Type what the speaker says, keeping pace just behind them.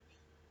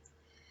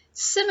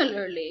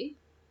Similarly,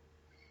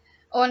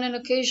 on an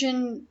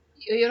occasion,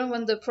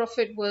 when the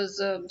Prophet was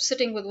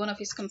sitting with one of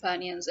his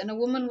companions and a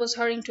woman was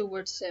hurrying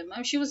towards him.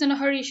 She was in a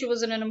hurry, she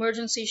was in an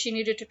emergency, she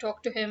needed to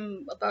talk to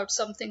him about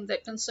something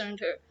that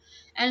concerned her.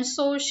 And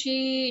so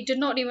she did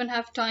not even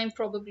have time,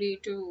 probably,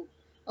 to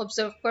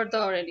observe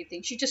parda or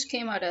anything. She just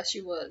came out as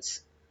she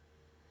was.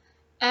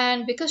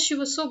 And because she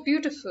was so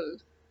beautiful,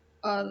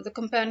 the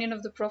companion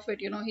of the Prophet,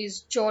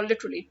 his jaw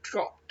literally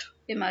dropped.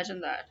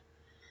 Imagine that.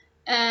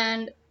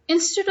 And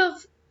instead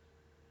of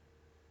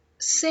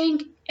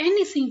saying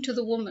anything to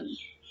the woman,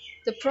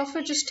 the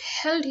Prophet just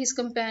held his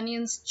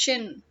companion's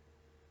chin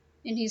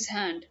in his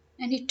hand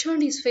and he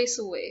turned his face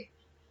away.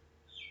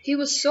 He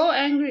was so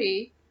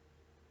angry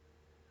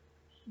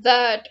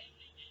that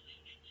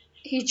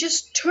he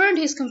just turned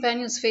his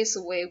companion's face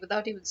away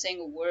without even saying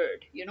a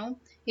word.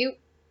 He,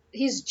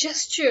 his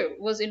gesture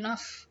was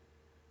enough.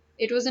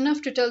 It was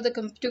enough to tell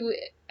to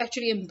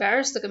actually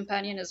embarrass the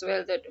companion as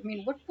well. That, I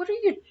mean, what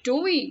are you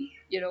doing?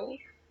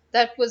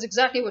 That was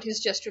exactly what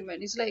his gesture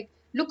meant. He's like,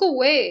 look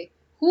away.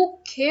 Who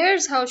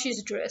cares how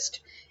she's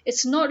dressed?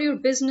 It's not your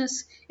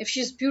business if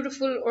she's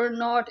beautiful or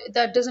not.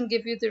 That doesn't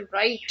give you the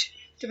right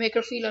to make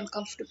her feel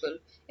uncomfortable.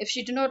 If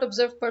she did not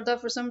observe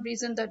parda for some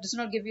reason, that does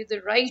not give you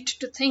the right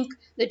to think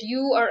that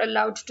you are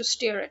allowed to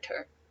stare at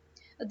her.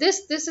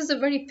 This is a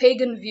very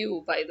pagan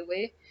view, by the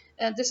way,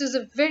 and this is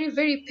a very,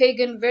 very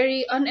pagan,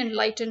 very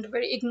unenlightened,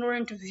 very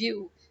ignorant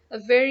view, a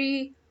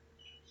very,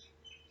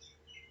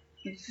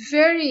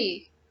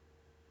 very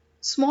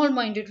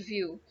small-minded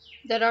view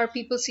that our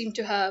people seem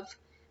to have,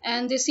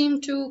 and they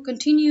seem to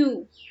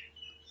continue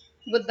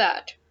with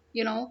that.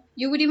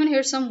 You would even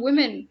hear some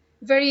women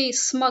very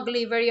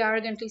smugly, very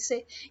arrogantly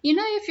say,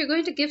 if you're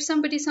going to give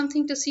somebody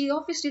something to see,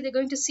 obviously they're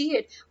going to see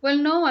it. Well,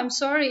 no, I'm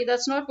sorry,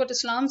 that's not what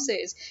Islam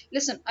says.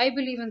 Listen, I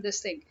believe in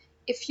this thing.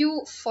 If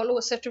you follow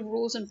a set of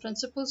rules and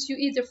principles, you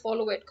either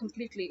follow it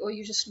completely or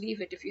you just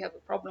leave it if you have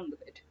a problem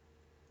with it.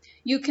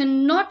 You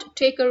cannot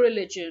take a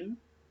religion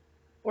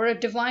or a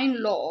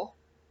divine law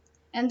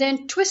and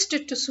then twist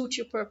it to suit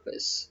your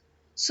purpose.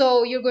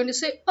 So you're going to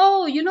say,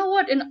 oh, you know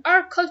what? In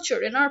our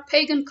culture, in our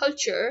pagan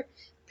culture,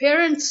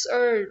 parents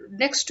are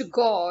next to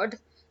God.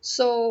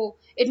 So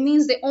it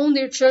means they own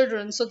their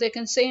children so they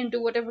can say and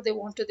do whatever they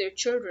want to their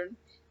children.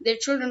 Their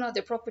children are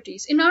their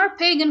properties. In our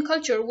pagan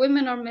culture,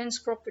 women are men's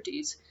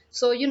properties.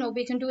 So,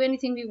 we can do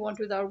anything we want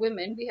with our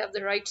women. We have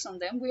the rights on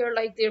them. We are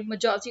like their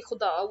majazi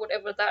khuda,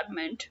 whatever that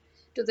meant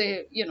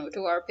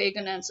to our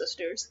pagan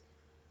ancestors.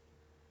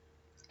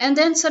 And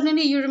then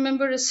suddenly you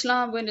remember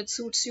Islam when it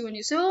suits you, and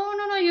you say, oh,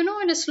 no, no,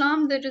 in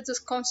Islam there is this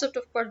concept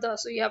of parda,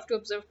 so you have to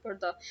observe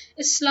parda.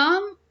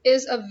 Islam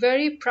is a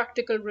very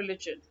practical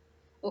religion,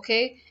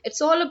 okay?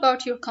 It's all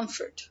about your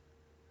comfort.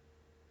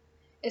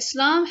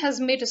 Islam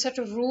has made a set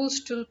of rules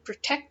to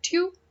protect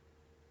you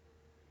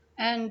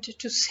and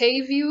to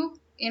save you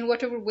in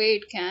whatever way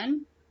it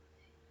can.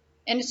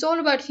 And it's all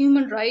about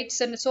human rights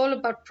and it's all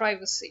about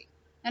privacy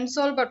and it's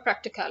all about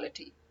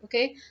practicality.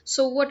 Okay,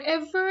 so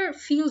whatever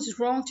feels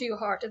wrong to your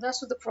heart, and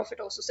that's what the Prophet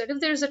also said, if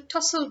there is a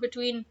tussle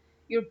between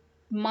your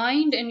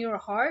mind and your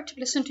heart,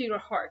 listen to your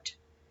heart.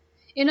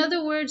 In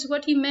other words,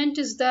 what he meant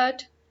is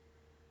that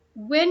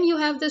when you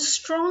have this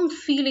strong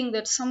feeling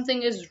that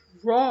something is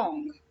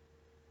wrong,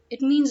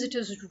 it means it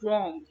is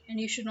wrong and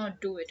you should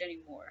not do it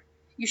anymore.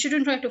 You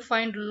shouldn't try to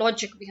find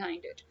logic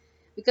behind it.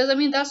 Because, I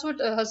mean, that's what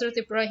Hazrat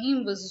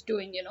Ibrahim was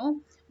doing,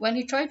 when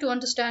he tried to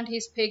understand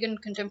his pagan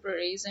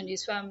contemporaries and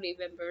his family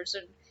members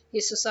and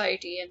his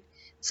society. And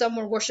some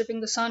were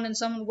worshipping the sun and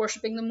some were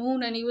worshipping the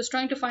moon, and he was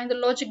trying to find the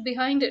logic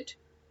behind it.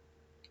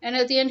 And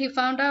at the end, he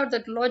found out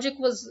that logic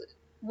was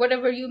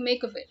whatever you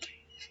make of it.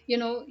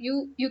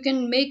 You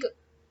can make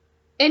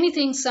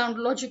anything sound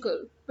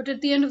logical, but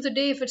at the end of the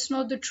day, if it's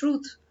not the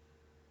truth,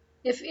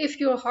 if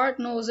your heart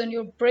knows and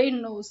your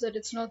brain knows that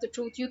it's not the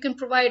truth, you can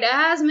provide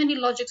as many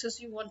logics as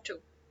you want to.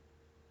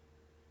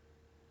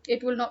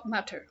 It will not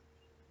matter.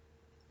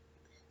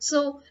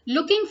 So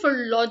looking for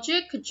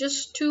logic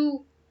just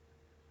to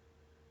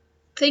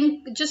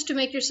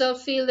make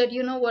yourself feel that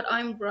what,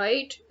 I'm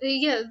right,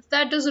 yeah,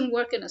 that doesn't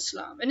work in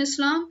Islam. In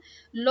Islam,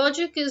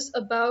 logic is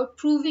about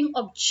proving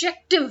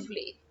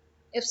objectively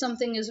if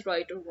something is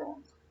right or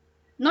wrong,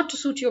 not to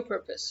suit your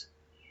purpose.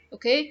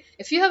 Okay,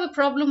 if you have a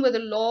problem with a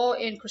law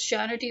in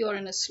Christianity or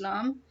in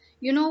Islam,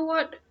 you know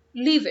what,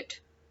 leave it.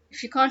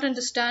 If you can't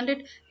understand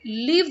it,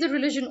 leave the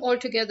religion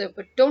altogether,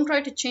 but don't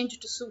try to change it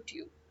to suit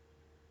you.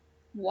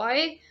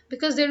 Why?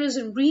 Because there is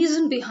a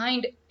reason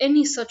behind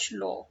any such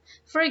law.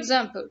 For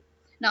example,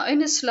 now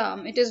in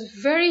Islam, it is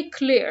very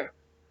clear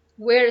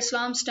where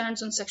Islam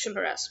stands on sexual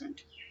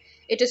harassment.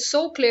 It is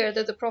so clear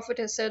that the Prophet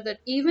has said that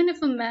even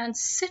if a man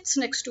sits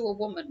next to a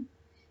woman,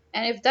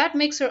 and if that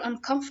makes her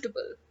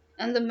uncomfortable,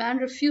 and the man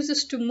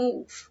refuses to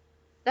move,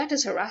 that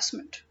is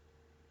harassment.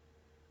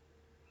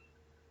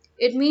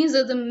 It means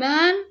that the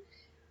man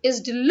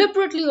is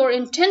deliberately or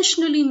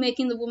intentionally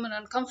making the woman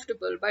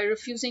uncomfortable by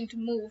refusing to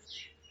move,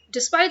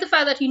 despite the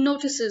fact that he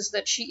notices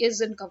that she is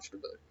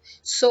uncomfortable.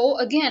 So,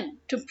 again,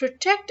 to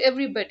protect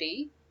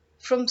everybody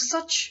from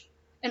such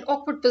an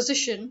awkward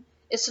position,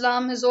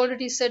 Islam has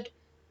already said,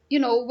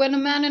 when a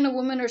man and a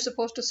woman are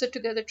supposed to sit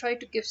together, try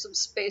to give some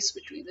space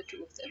between the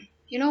two of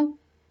them.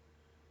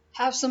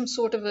 Have some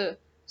sort of a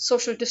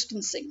social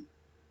distancing.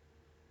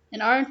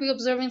 And aren't we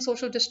observing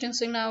social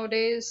distancing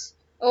nowadays?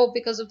 Oh,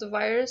 because of the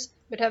virus.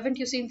 But haven't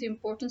you seen the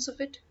importance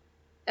of it?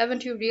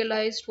 Haven't you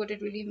realized what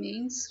it really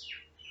means?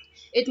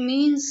 It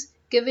means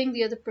giving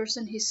the other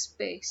person his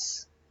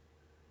space,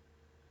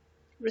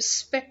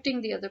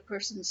 respecting the other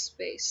person's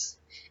space.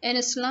 And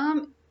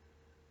Islam,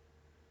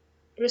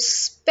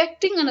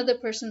 respecting another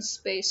person's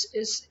space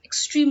is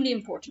extremely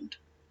important.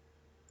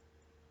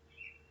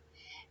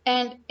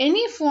 And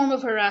any form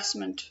of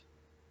harassment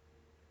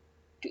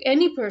to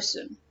any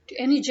person, to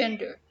any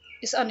gender,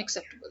 is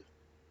unacceptable.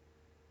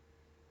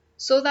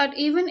 So that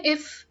even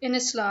if in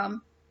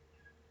Islam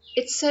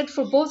it's said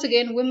for both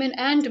again women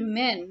and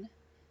men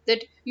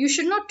that you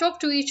should not talk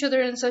to each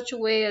other in such a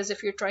way as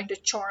if you're trying to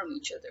charm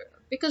each other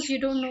because you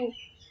don't know